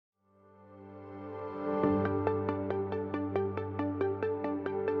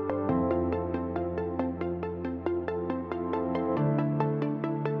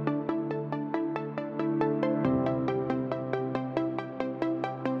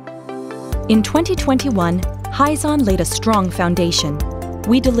In 2021, Hyzon laid a strong foundation.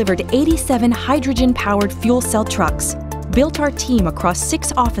 We delivered 87 hydrogen-powered fuel cell trucks, built our team across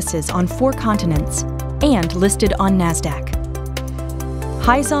 6 offices on 4 continents, and listed on NASDAQ.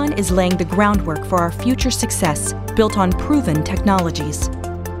 Hyzon is laying the groundwork for our future success, built on proven technologies.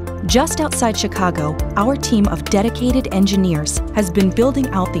 Just outside Chicago, our team of dedicated engineers has been building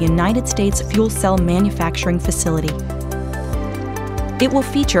out the United States fuel cell manufacturing facility. It will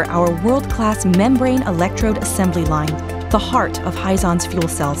feature our world-class membrane electrode assembly line, the heart of Hyzon's fuel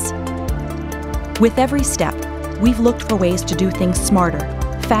cells. With every step, we've looked for ways to do things smarter,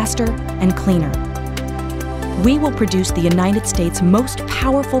 faster, and cleaner. We will produce the United States' most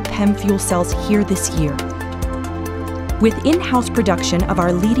powerful PEM fuel cells here this year. With in-house production of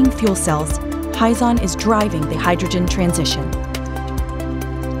our leading fuel cells, Hyzon is driving the hydrogen transition.